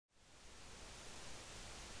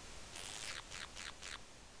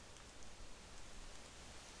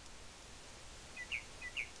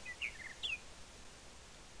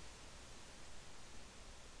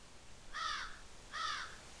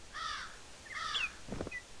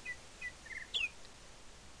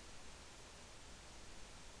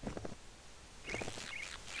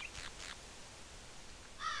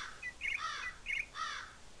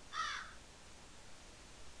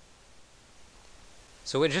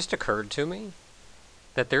So it just occurred to me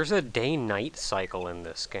that there's a day-night cycle in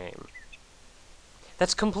this game.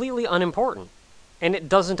 That's completely unimportant, and it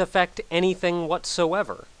doesn't affect anything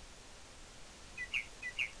whatsoever.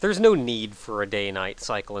 There's no need for a day-night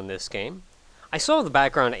cycle in this game. I saw the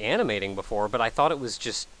background animating before, but I thought it was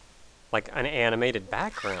just like an animated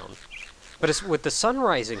background. But it's, with the sun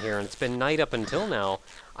rising here, and it's been night up until now,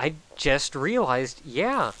 I just realized,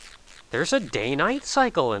 yeah, there's a day-night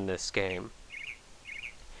cycle in this game.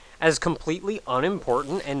 As completely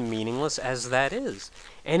unimportant and meaningless as that is.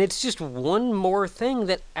 And it's just one more thing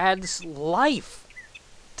that adds life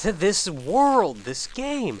to this world, this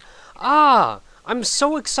game. Ah, I'm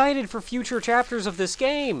so excited for future chapters of this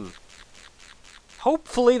game.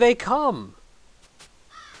 Hopefully they come.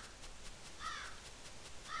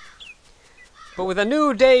 But with a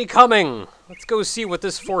new day coming, let's go see what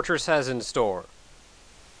this fortress has in store.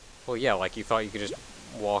 Well, yeah, like you thought you could just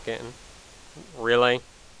walk in? Really?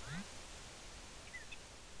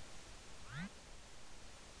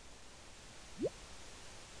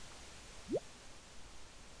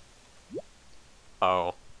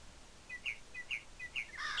 Oh.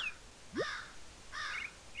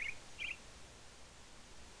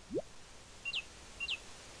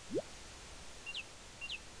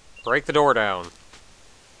 Break the door down.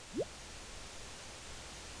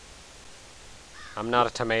 I'm not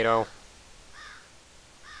a tomato.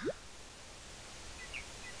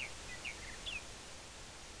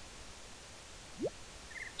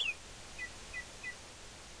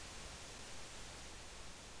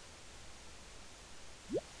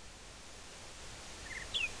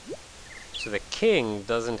 So the king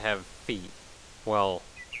doesn't have feet. Well,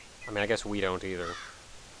 I mean, I guess we don't either.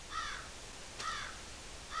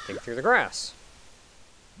 Dig through the grass.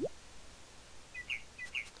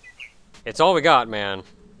 It's all we got, man.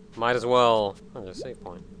 Might as well... Oh, there's a save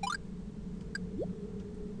point.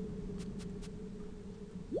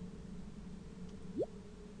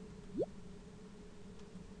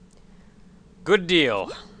 Good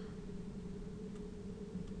deal.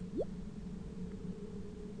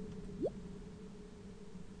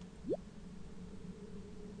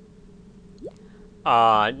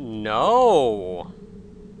 No.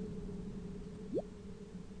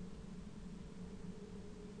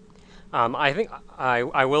 I think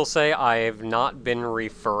I will say I've not been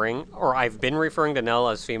referring, or I've been referring to Nell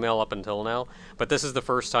as female up until now, but this is the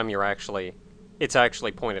first time it's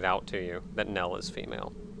actually pointed out to you that Nell is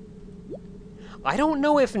female. I don't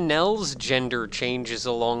know if Nell's gender changes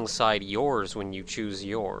alongside yours when you choose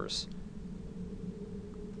yours.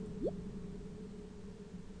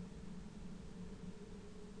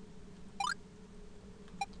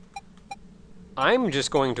 I'm just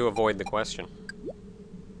going to avoid the question.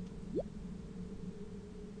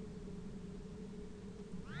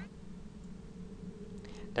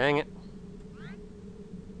 Dang it.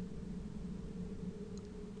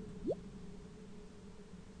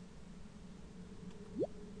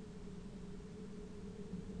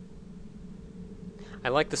 I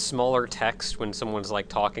like the smaller text when someone's like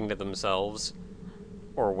talking to themselves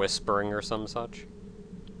or whispering or some such.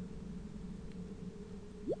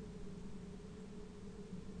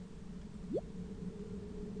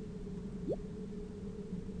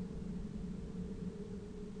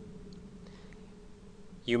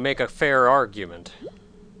 You make a fair argument.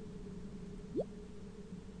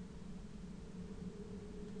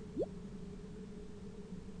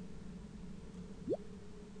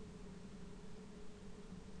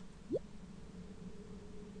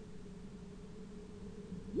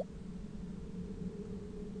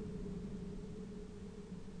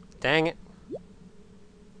 Dang it.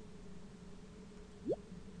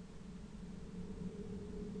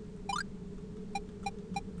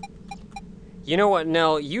 You know what,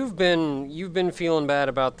 Nell? You've been feeling bad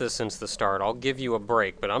about this since the start. I'll give you a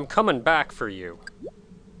break, but I'm coming back for you.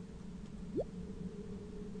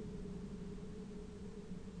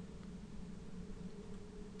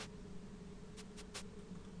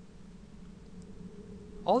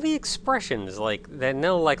 All the expressions, like, that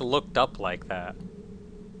Nell, like, looked up like that.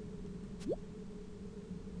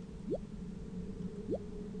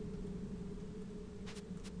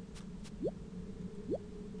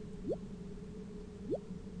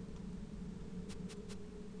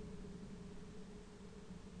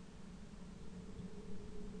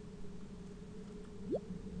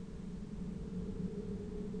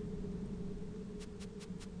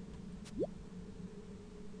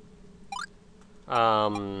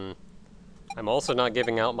 I'm also not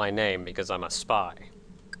giving out my name because I'm a spy.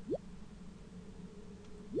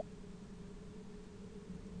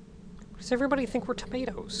 Does everybody think we're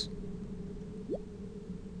tomatoes?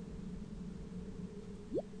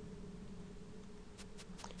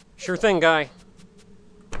 Sure thing, guy.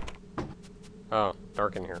 Oh,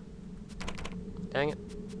 dark in here. Dang it.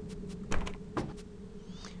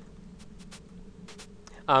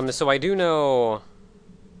 So I do know...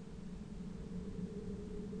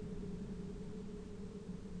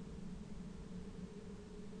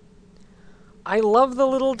 I love the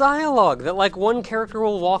little dialogue that, like, one character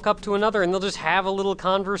will walk up to another and they'll just have a little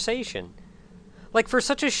conversation. Like, for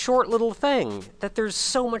such a short little thing, that there's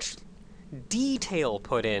so much detail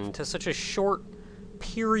put into such a short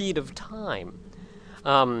period of time.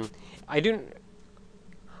 I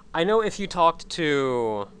know if you talked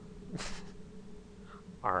to...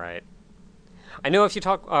 Alright. I know if you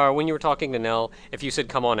talk, when you were talking to Nell, if you said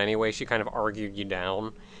come on anyway, she kind of argued you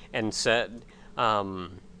down and said,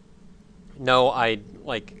 no,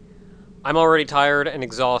 I'm already tired and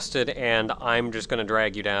exhausted and I'm just gonna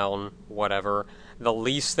drag you down, whatever. The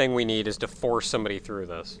least thing we need is to force somebody through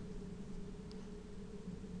this.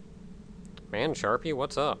 Man, Sharpie,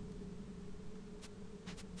 what's up?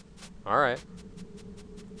 Alright.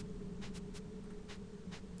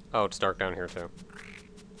 Oh, it's dark down here too.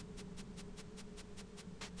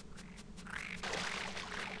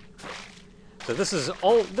 So this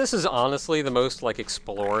is honestly the most, like,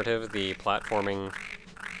 explorative the platforming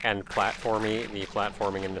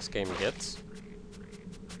in this game gets.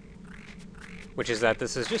 Which is that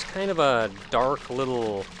this is just kind of a dark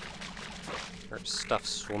little... There's stuff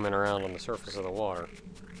swimming around on the surface of the water.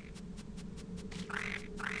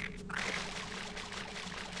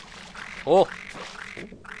 Oh!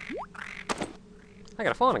 I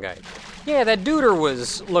got a fauna guide. Yeah, that duder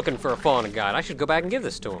was looking for a fauna guide. I should go back and give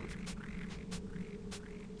this to him.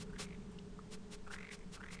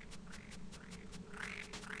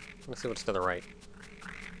 Let's see what's to the right.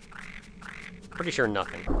 Pretty sure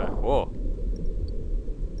nothing, but whoa.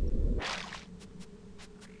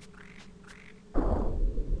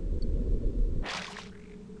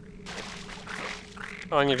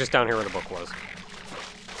 Oh, and you're just down here where the book was.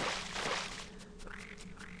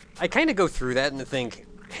 I kind of go through that and think,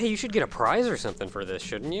 hey, you should get a prize or something for this,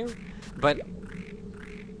 shouldn't you? But...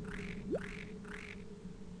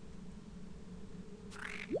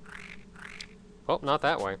 Oh, not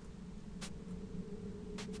that way.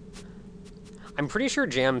 I'm pretty sure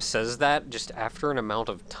Jam says that just after an amount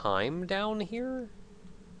of time down here?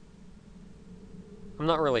 I'm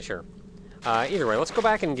not really sure. Either way, let's go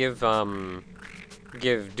back and give Duder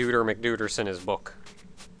McDuderson his book.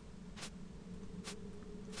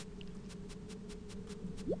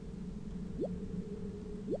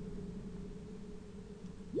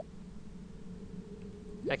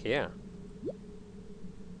 Heck yeah.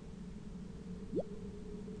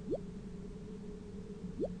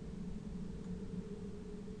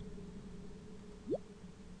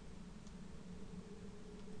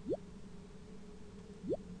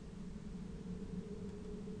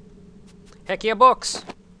 Heck yeah, books!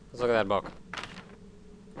 Let's look at that book.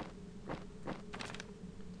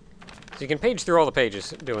 So you can page through all the pages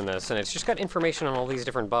doing this, and it's just got information on all these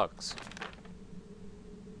different bugs.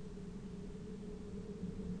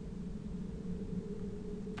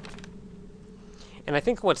 And I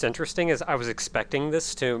think what's interesting is I was expecting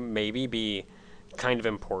this to maybe be kind of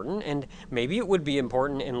important, and maybe it would be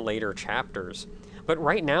important in later chapters. But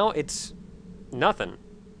right now, it's nothing.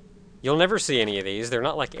 You'll never see any of these. They're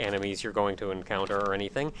not like enemies you're going to encounter or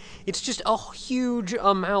anything. It's just a huge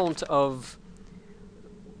amount of,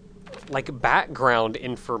 like, background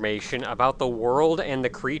information about the world and the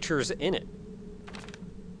creatures in it.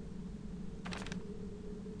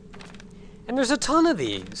 And there's a ton of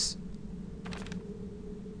these.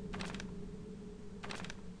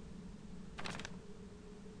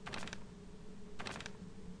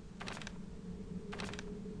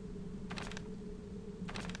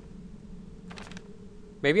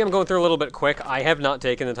 Maybe I'm going through a little bit quick. I have not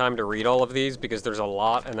taken the time to read all of these because there's a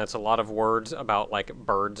lot, and that's a lot of words about, like,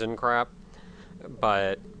 birds and crap.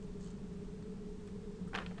 But...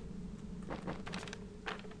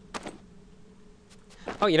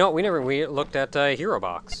 Oh, you know what? We looked at Hero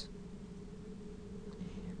Box.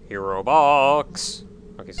 Hero Box!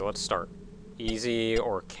 Okay, so let's start. Easy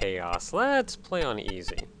or Chaos. Let's play on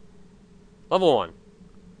Easy. Level 1.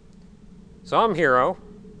 So I'm Hero,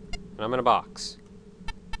 and I'm in a box.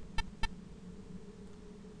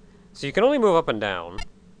 So you can only move up and down.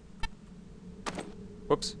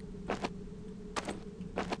 Whoops.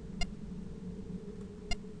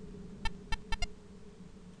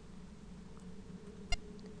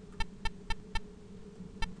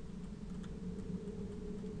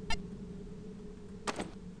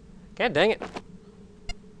 God dang it.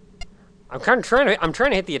 I'm trying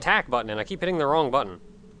to hit the attack button and I keep hitting the wrong button.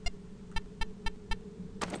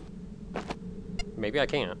 maybe I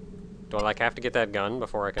can't. Do I, like, have to get that gun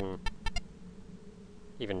before I can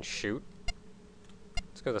even shoot?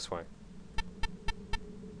 Let's go this way.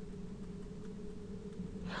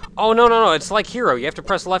 Oh, no, no, no, it's like Hero. You have to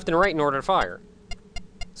press left and right in order to fire.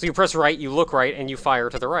 So you press right, you look right, and you fire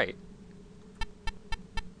to the right.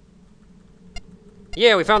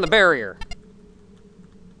 Yeah, we found the barrier.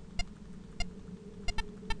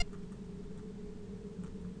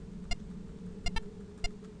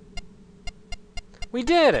 We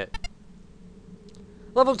did it!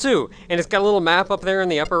 Level 2, and it's got a little map up there in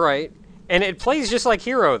the upper right. And it plays just like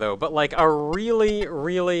Hero, though, but like a really,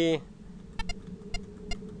 really...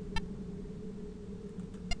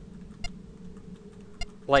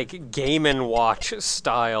 like, Game & Watch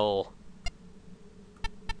style.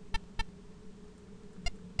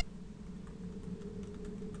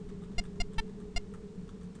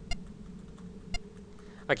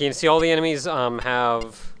 Okay, you can see all the enemies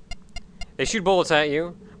have... they shoot bullets at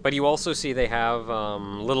you, but you also see they have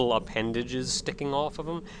little appendages sticking off of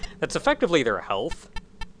them. That's effectively their health.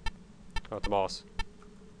 Oh, it's the boss.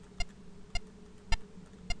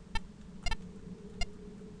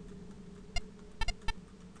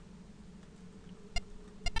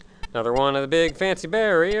 Another one of the big fancy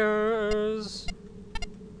barriers.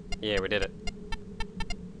 Yeah, we did it.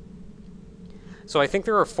 So I think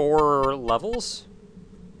there are 4 levels.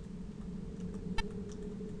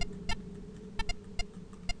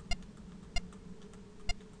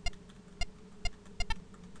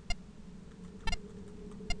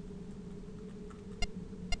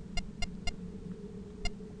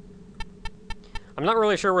 I'm not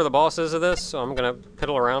really sure where the boss is of this, so I'm gonna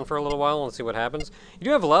piddle around for a little while and see what happens. You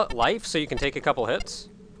do have life, so you can take a couple hits.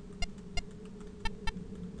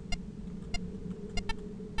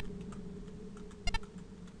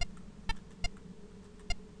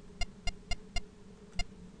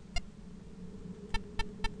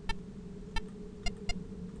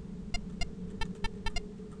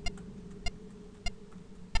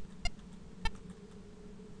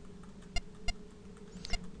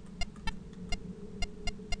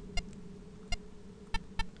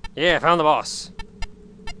 Yeah, I found the boss.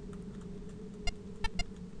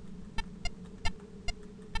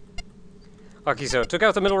 Okay, so took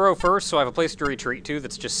out the middle row first, so I have a place to retreat to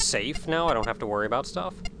that's just safe now. I don't have to worry about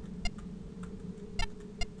stuff.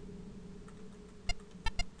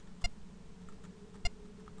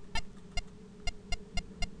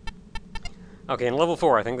 Okay, in level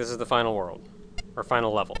 4, I think this is the final world. Or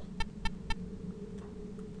final level.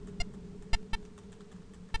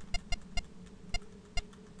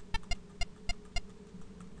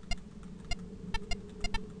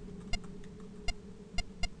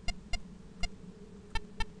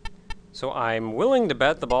 So I'm willing to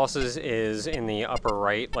bet the boss is in the upper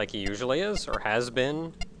right like he usually is, or has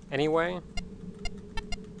been, anyway.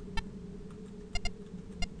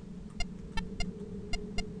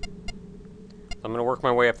 I'm gonna work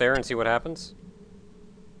my way up there and see what happens.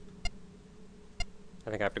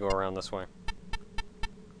 I think I have to go around this way.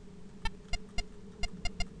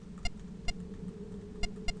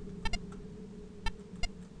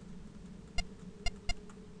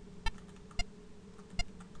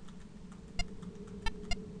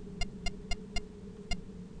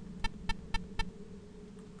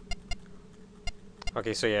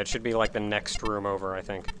 Okay, so yeah, it should be like the next room over, I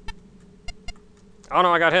think. Oh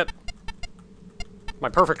no, I got hit! My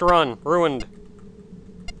perfect run, ruined.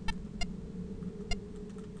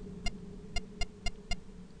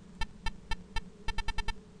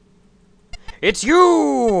 It's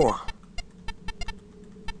you!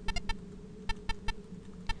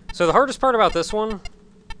 So the hardest part about this one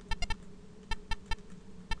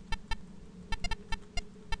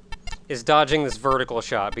is dodging this vertical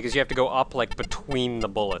shot, because you have to go up, like, between the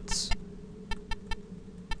bullets.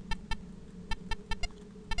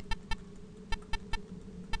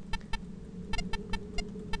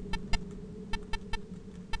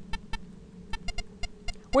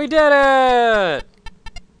 We did it!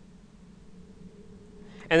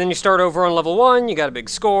 And then you start over on level 1, you got a big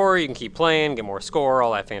score, you can keep playing, get more score,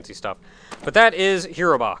 all that fancy stuff. But that is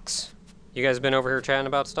Hero Box. You guys been over here chatting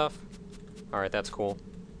about stuff? Alright, that's cool.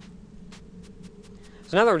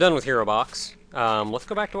 So now that we're done with Hero Box, let's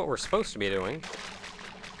go back to what we're supposed to be doing,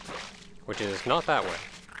 which is not that way.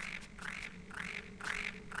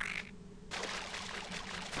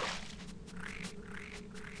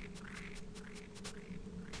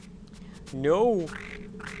 No!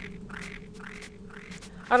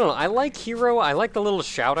 I don't know, I like Hero, I like the little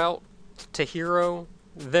shout out to Hero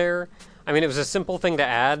there. I mean, it was a simple thing to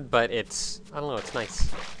add, but it's, I don't know, it's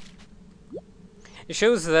nice. It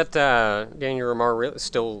shows that Daniel Remar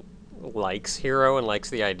still likes Hero and likes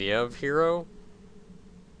the idea of Hero.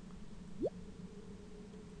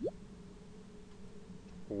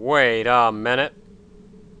 Wait a minute.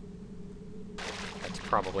 That's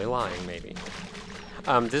probably lying, maybe.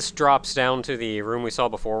 This drops down to the room we saw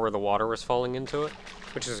before where the water was falling into it,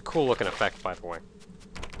 which is a cool looking effect, by the way.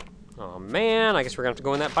 Oh man, I guess we're gonna have to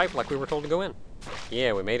go in that pipe like we were told to go in.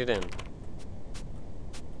 Yeah, we made it in.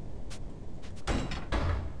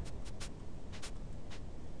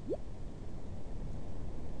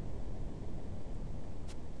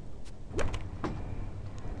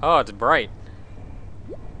 Oh, it's bright.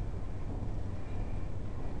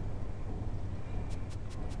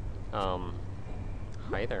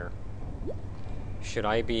 Hi there. Should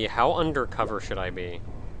I be... How undercover should I be?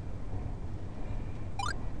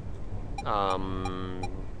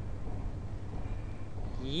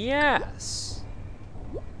 Yes.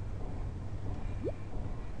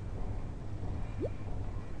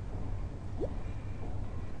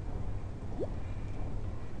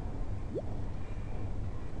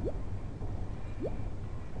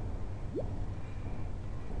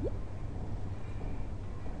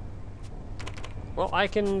 Well, I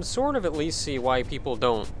can sort of at least see why people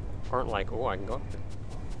aren't like, oh, I can go up there.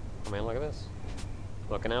 Oh man, look at this.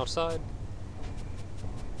 Looking outside.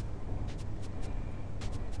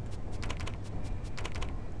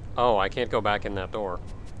 Oh, I can't go back in that door.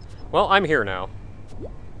 Well, I'm here now.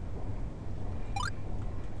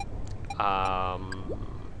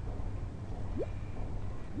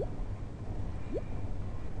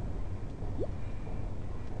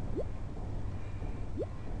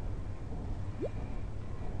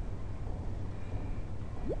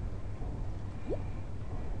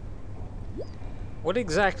 What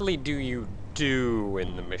exactly do you do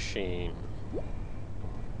in the machine?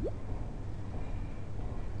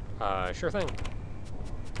 Sure thing.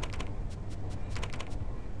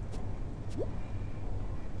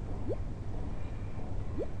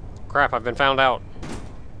 Crap, I've been found out.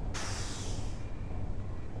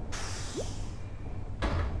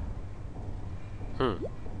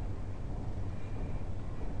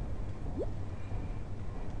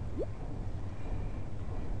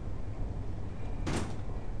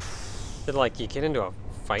 Did, like, you get into a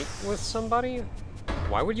fight with somebody?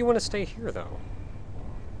 Why would you want to stay here, though?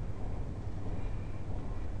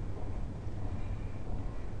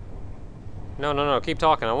 No, no, no, keep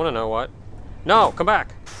talking. I want to know what. No, come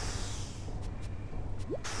back!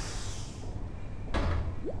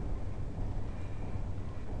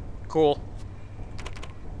 Cool.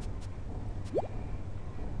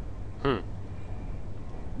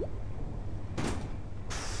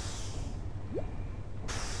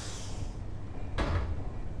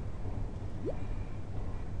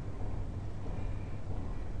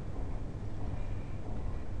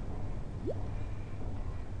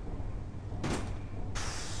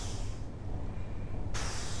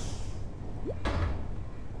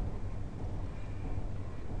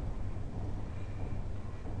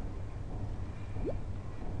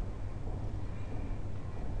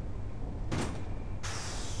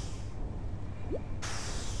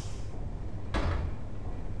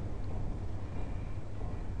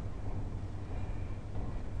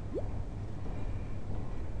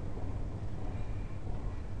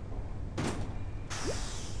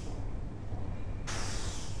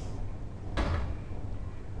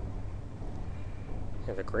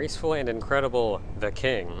 Yeah, the graceful and incredible The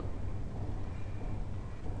King.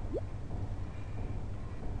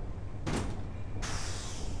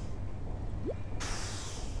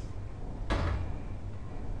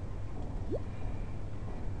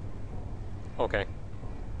 Okay.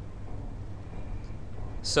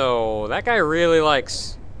 So, that guy really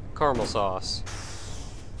likes caramel sauce.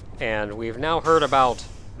 And we've now heard about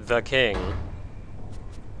The King.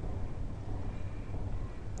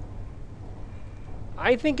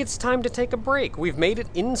 I think it's time to take a break. We've made it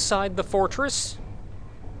inside the fortress.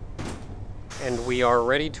 And we are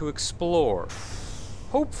ready to explore.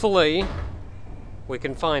 Hopefully, we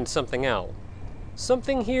can find something out.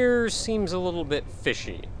 Something here seems a little bit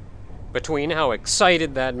fishy. Between how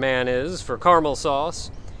excited that man is for caramel sauce,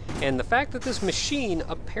 and the fact that this machine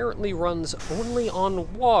apparently runs only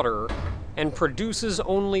on water and produces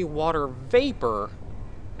only water vapor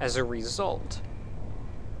as a result.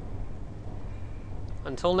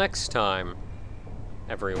 Until next time,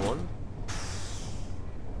 everyone.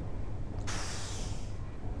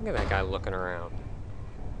 Look at that guy looking around.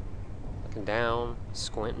 Looking down,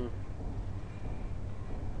 squinting.